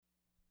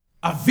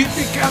A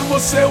VIP quer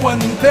você o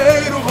ano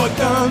inteiro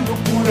rodando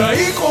por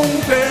aí com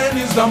um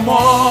tênis da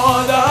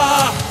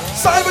moda.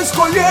 Saiba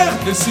escolher,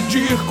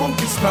 decidir,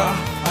 conquistar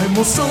a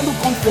emoção do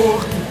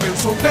conforto.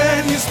 Pensou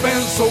tênis,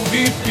 pensou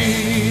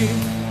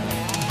VIP.